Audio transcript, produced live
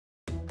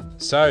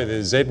So the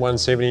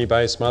Z170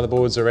 based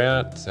motherboards are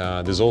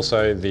out. There's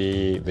also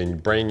the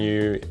brand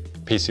new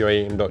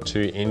PCIe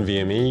M.2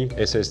 NVMe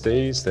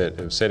SSDs that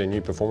have set a new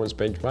performance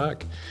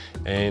benchmark.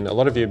 And a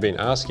lot of you have been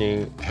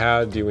asking,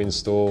 how do you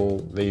install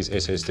these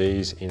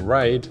SSDs in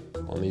RAID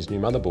on these new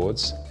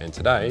motherboards? And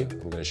today,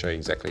 I'm going to show you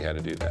exactly how to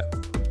do that.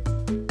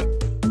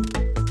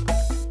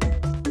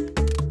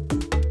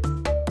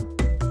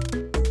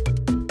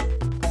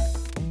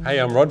 Hey,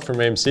 I'm Rod from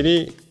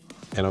RamCity,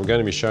 and I'm going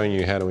to be showing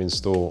you how to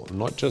install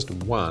not just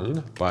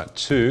one, but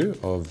two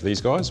of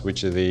these guys,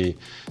 which are the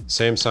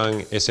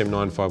Samsung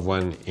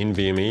SM951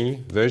 NVMe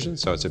version.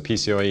 So it's a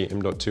PCIe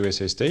M.2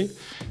 SSD.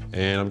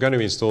 And I'm going to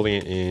be installing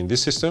it in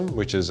this system,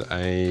 which is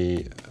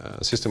a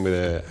system with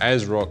a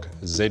ASRock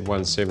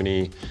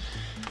Z170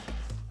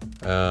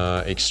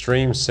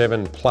 Extreme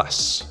 7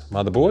 Plus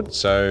motherboard.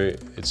 So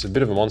it's a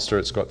bit of a monster.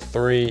 It's got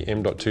 3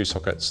 M.2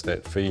 sockets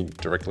that feed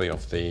directly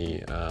off the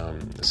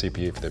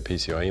CPU for the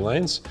PCIe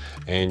lanes,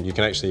 and you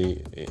can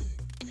actually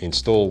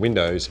install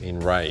Windows in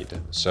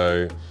RAID.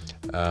 So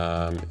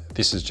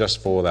this is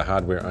just for the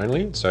hardware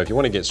only. So if you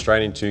want to get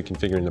straight into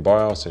configuring the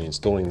BIOS and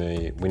installing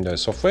the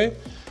Windows software,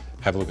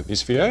 have a look at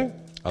this video.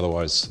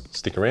 Otherwise,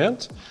 stick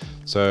around.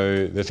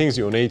 So the things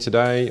that you'll need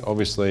today,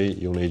 obviously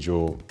you'll need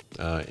your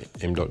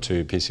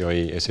M.2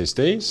 PCIe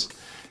SSDs,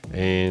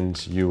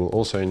 and you will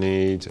also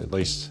need at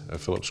least a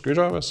Phillips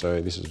screwdriver. So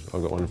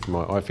I've got one from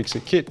my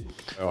iFixit kit.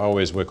 I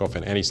always work off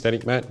an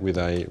anti-static mat with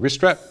a wrist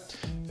strap.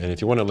 And if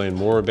you want to learn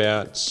more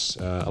about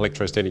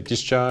electrostatic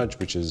discharge,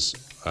 which is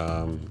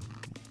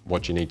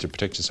what you need to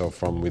protect yourself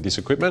from with this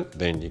equipment,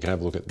 then you can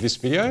have a look at this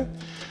video.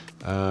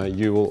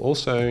 You will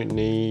also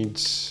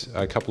need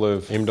a couple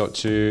of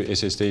M.2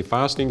 SSD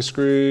fastening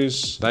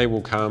screws. They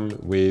will come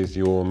with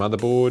your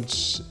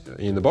motherboards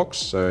in the box,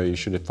 so you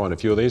should find a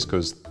few of these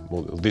because,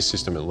 well, this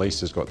system at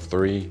least has got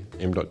 3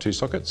 M.2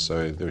 sockets,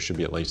 so there should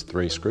be at least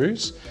 3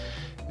 screws.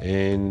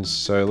 And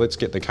so let's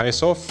get the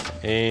case off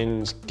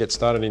and get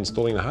started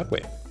installing the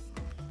hardware.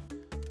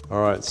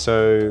 All right,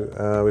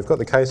 so we've got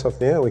the case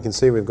off now. We can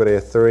see we've got our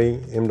 3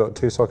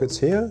 M.2 sockets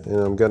here, and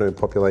I'm going to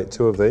populate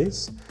 2 of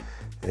these.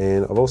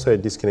 And I've also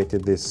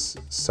disconnected this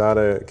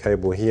SATA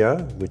cable here,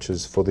 which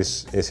is for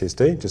this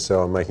SSD, just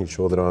so I'm making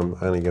sure that I'm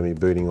only going to be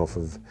booting off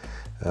of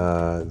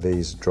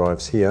these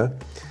drives here.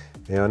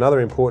 Now, another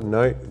important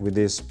note with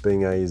this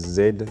being a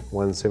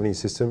Z170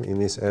 system in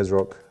this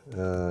ASRock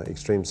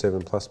Extreme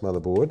 7 Plus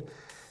motherboard,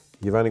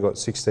 you've only got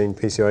 16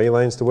 PCIe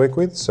lanes to work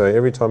with. So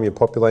every time you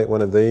populate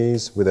one of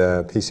these with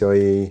a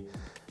PCIe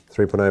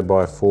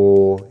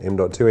 3.0x4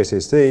 M.2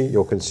 SSD,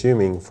 you're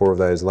consuming 4 of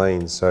those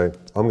lanes. So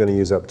I'm going to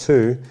use up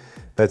 2.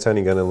 That's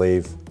only going to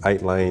leave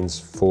 8 lanes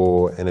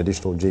for an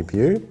additional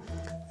GPU.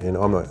 And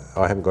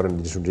I haven't got an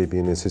additional GPU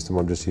in this system,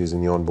 I'm just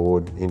using the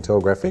onboard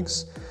Intel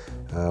graphics.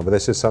 But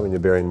that's just something to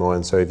bear in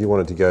mind. So if you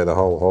wanted to go the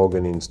whole hog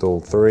and install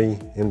 3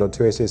 M.2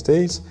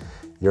 SSDs,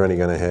 you're only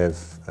going to have,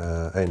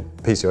 and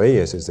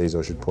PCIe SSDs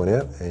I should point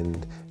out,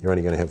 and you're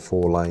only going to have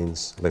 4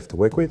 lanes left to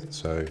work with.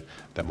 So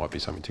that might be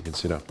something to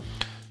consider.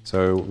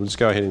 So we'll just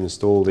go ahead and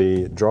install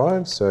the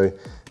drives. So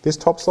this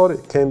top slot,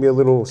 it can be a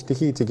little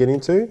sticky to get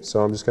into,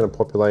 so I'm just going to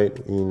populate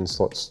in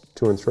slots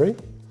 2 and 3.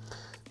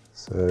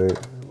 So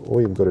all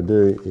you've got to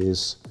do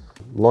is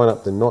line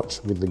up the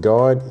notch with the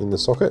guide in the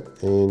socket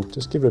and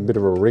just give it a bit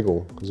of a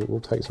wriggle, because it will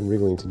take some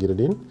wriggling to get it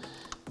in.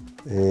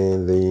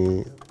 And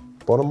the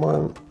bottom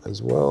one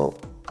as well.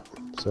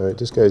 So it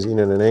just goes in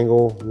at an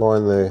angle,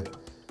 line the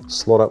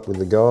slot up with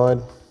the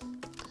guide.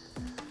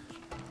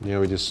 Now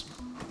we just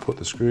put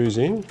the screws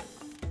in.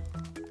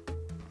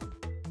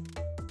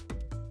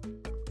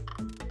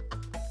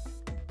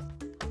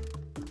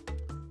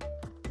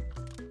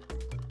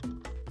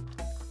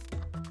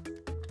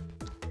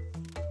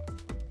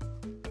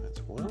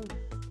 One.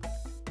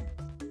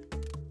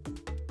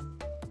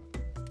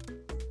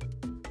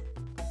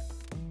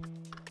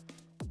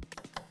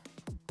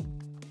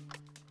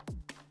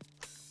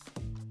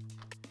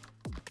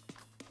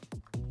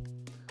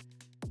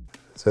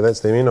 So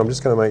that's them in. I'm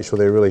just going to make sure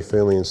they're really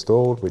firmly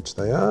installed, which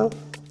they are.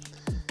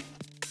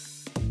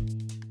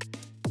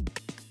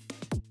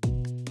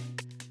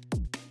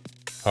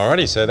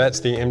 Alrighty, so that's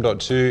the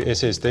M.2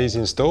 SSDs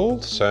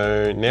installed.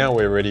 So now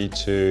we're ready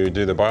to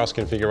do the BIOS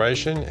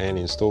configuration and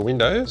install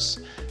Windows.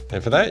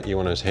 And for that, you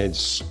want to head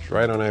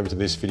straight on over to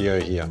this video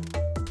here.